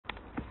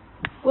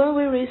When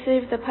we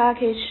receive the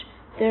package,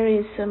 there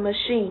is a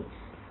machine,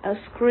 a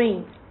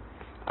screen,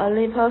 a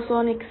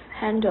liposonic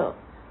handle,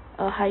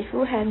 a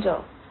HIFU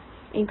handle,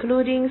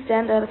 including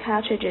standard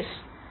cartridges,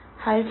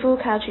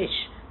 HIFU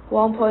cartridge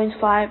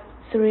 1.5,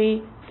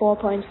 3,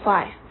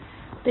 4.5,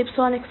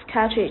 liposonic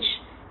cartridge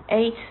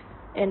 8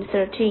 and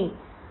 13,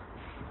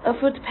 a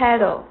foot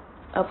pedal,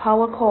 a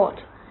power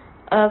cord,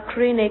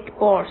 acrylic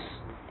boards,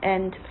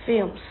 and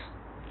films.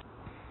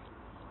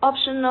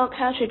 Optional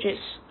cartridges: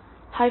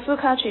 HIFU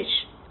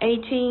cartridge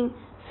 18,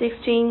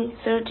 16,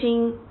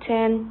 13,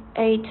 10,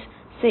 8,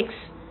 6,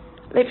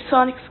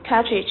 liposonic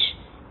cartridge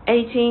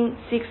 18,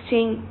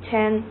 16,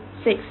 10,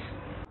 6.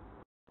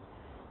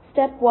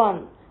 Step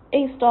 1.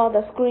 Install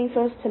the screen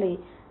firstly.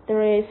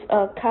 There is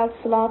a card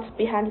slot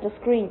behind the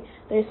screen.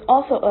 There is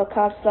also a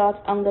card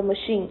slot on the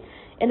machine,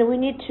 and we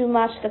need to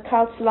match the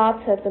card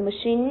slot of the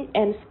machine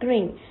and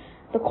screen.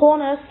 The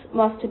corners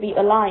must be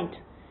aligned.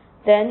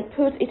 Then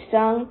put it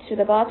down to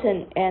the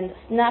button and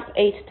snap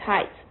it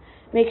tight.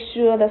 Make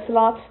sure the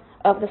slots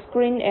of the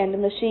screen and the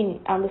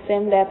machine are on the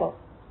same level.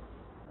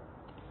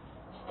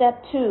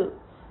 Step 2.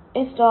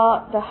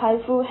 Install the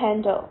HIFU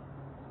handle.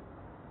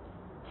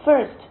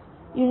 First,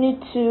 you need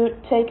to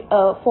take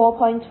a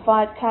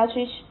 4.5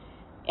 cartridge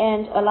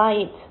and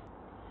align it.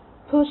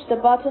 Push the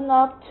button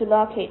up to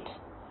lock it.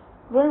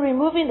 When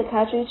removing the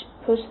cartridge,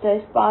 push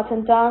this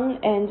button down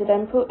and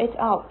then pull it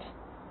out.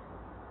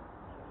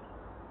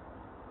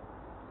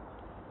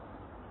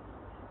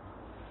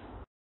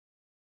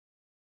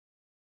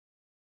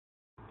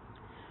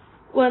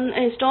 When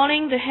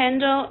installing the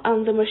handle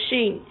on the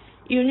machine,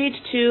 you need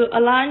to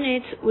align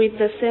it with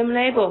the same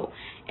label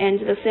and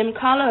the same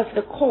color of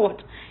the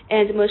cord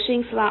and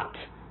machine slot.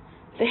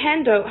 The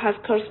handle has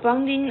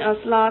corresponding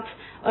slots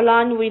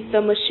aligned with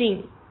the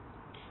machine.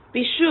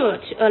 Be sure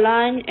to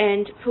align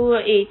and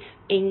pull it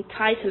in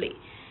tightly.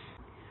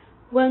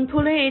 When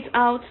pulling it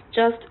out,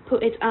 just pull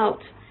it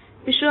out.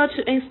 Be sure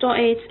to install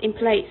it in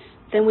place.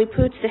 Then we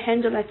put the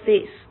handle like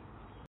this.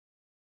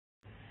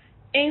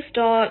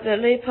 Install the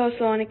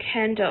liposonic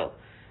handle.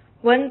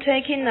 When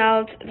taking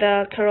out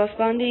the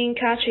corresponding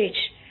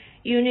cartridge,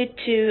 you need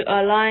to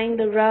align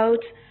the rod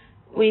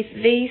with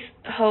this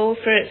hole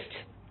first,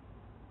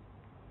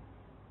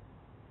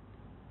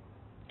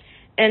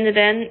 and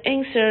then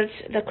insert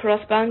the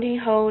corresponding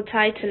hole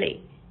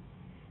tightly.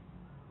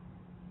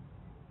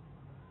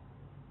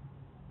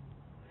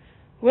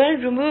 When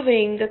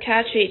removing the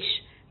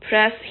cartridge,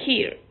 press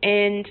here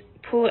and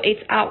pull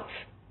it out.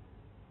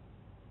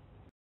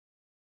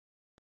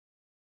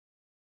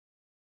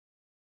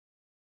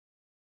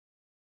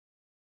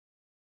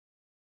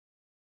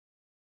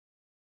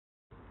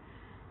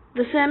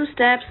 The same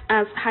steps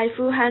as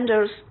HIFU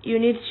handles, you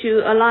need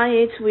to align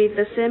it with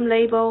the same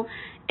label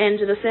and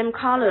the same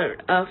color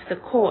of the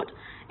cord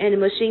and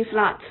machine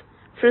slot.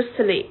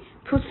 Firstly,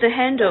 put the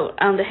handle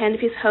on the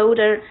handpiece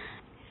holder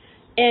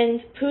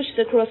and push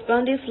the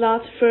corresponding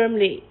slot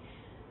firmly.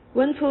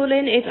 When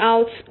pulling it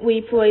out, we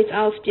pull it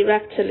out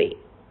directly.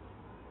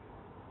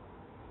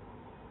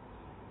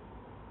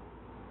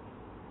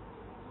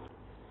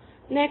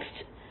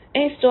 Next,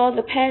 install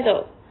the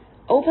pedal.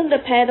 Open the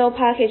pedal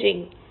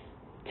packaging.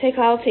 Take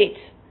out it.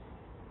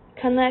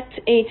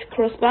 Connect it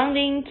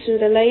corresponding to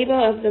the label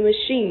of the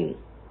machine.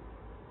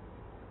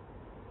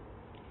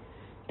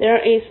 There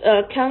is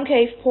a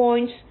concave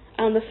point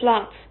on the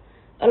slot.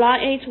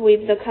 Align it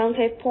with the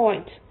concave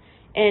point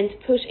and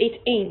push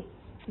it in.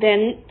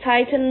 Then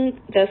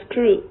tighten the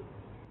screw.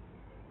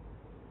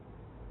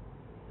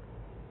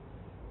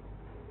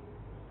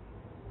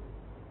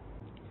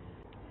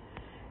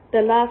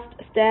 The last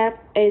step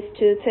is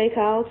to take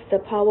out the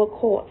power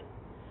cord.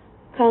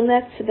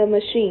 Connect the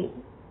machine.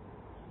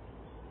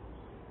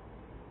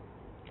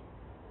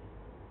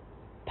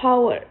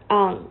 Power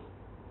on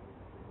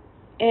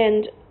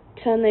and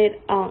turn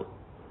it on.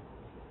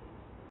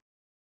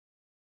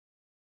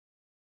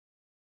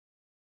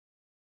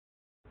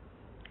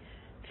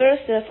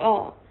 First of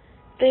all,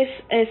 this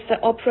is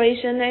the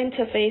operation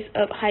interface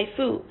of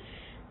HIFU.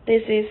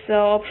 This is the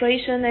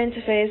operation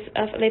interface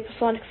of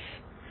liposonics.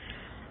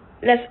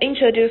 Let's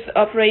introduce the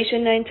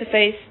operation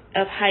interface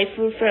of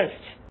HIFU first.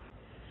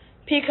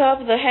 Pick up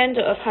the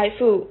handle of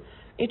HIFU.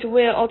 It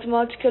will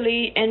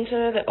automatically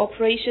enter the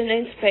operation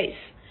interface.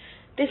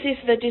 This is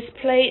the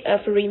display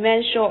of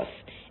remain shots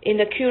in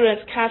the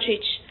current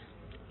cartridge.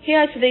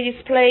 Here is the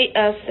display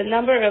of the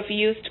number of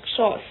used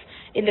shots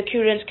in the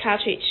current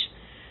cartridge.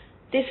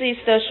 This is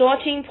the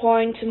shorting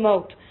point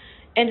mode,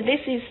 and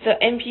this is the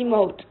MP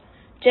mode.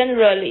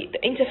 Generally,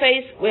 the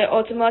interface will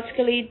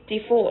automatically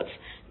default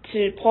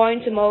to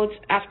point mode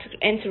after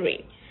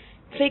entering.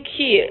 Click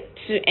here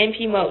to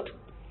MP mode.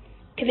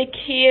 Click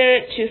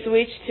here to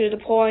switch to the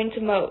point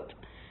mode.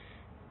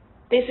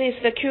 This is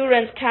the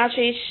current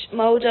cartridge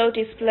model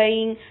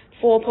displaying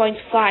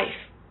 4.5.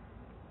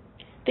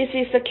 This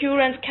is the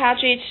current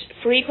cartridge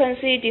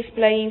frequency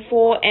displaying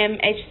 4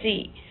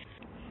 MHz.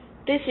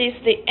 This is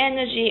the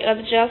energy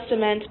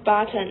adjustment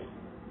button.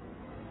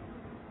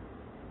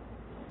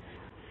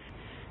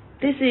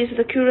 This is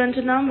the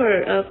current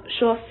number of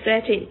shots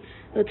setting.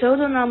 The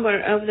total number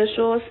of the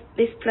shots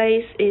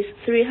displayed is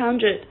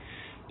 300.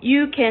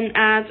 You can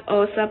add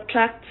or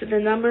subtract the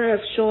number of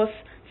shots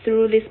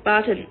through this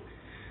button.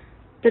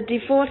 The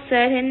default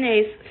setting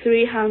is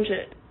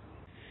 300.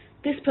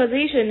 This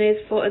position is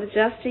for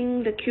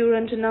adjusting the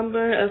current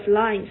number of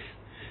lines.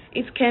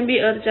 It can be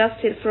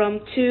adjusted from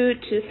 2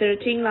 to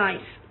 13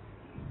 lines.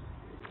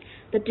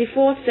 The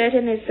default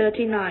setting is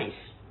 13 lines.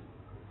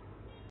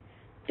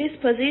 This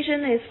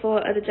position is for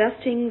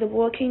adjusting the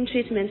working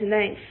treatment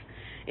length.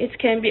 It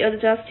can be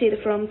adjusted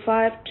from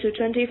 5 to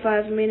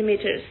 25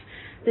 mm.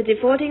 The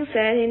defaulting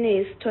setting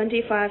is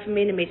 25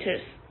 mm.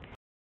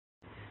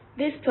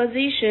 This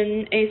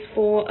position is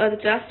for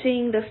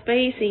adjusting the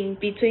spacing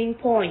between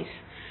points.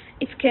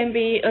 It can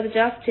be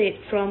adjusted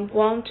from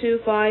 1 to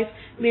 5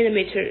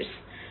 mm.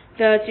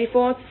 The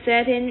default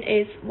setting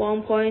is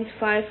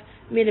 1.5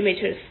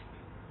 mm.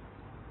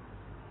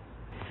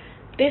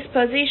 This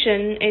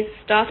position is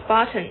Start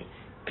button.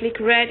 Click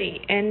Ready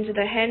and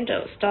the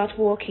handle start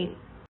working.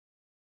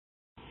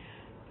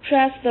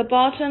 Press the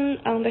button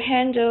on the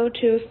handle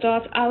to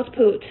start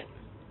output.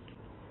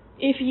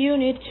 If you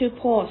need to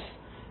pause,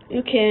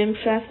 you can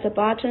press the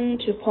button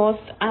to pause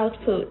the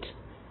output.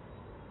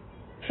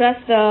 Press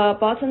the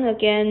button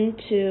again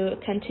to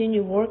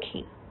continue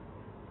working.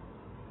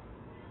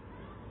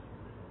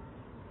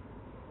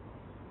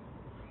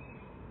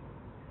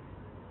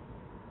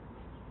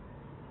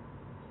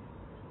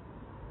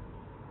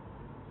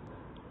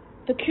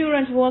 The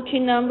current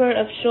working number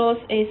of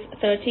shots is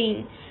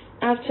 13.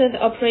 After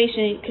the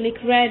operation, click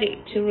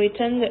Ready to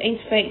return the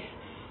interface,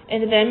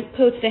 and then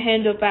put the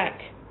handle back.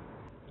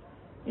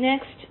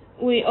 Next,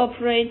 we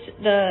operate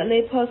the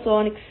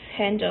liposonics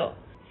handle.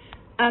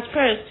 At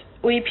first,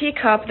 we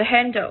pick up the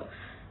handle.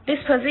 This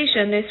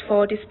position is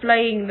for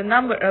displaying the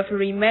number of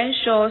remain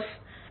shots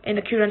in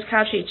the current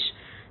cartridge.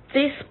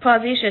 This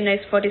position is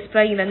for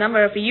displaying the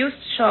number of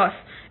used shots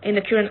in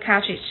the current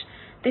cartridge.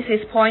 This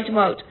is point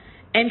mode,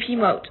 MP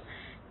mode.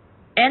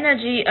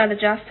 Energy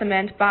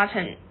adjustment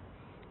button.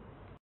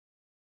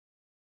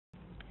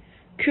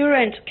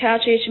 Current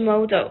cartridge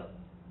model.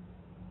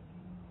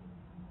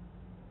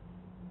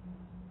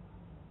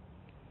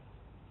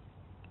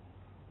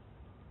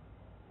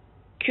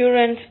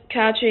 Current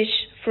cartridge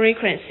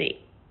frequency.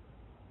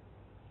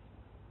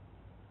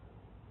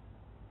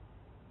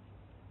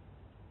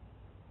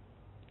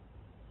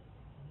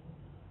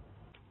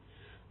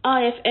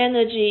 RF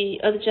energy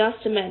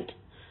adjustment.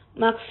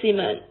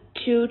 Maximum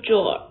 2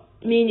 joule.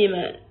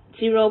 Minimum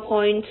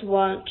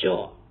 0.1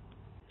 joule.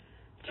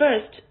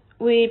 First,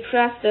 we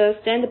press the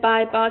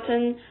standby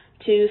button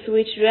to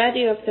switch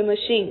ready of the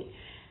machine,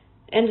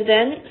 and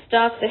then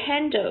start the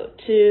handle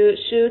to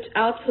shoot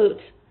output.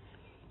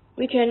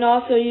 We can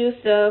also use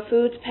the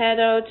foot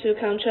pedal to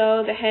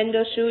control the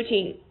handle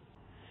shooting.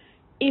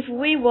 If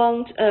we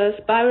want a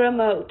spiral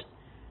mode,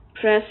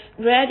 press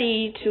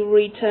ready to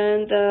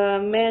return the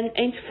main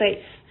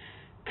interface.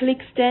 Click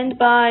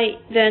standby,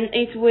 then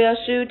it will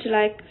shoot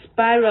like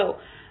spiral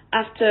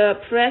after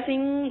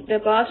pressing the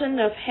button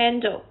of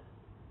handle.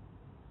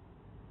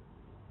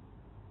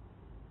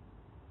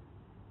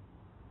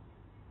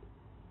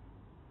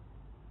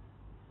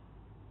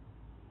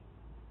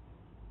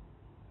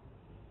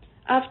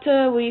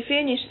 After we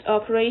finish the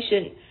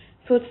operation,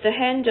 put the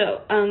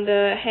handle on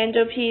the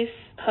handlepiece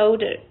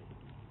holder.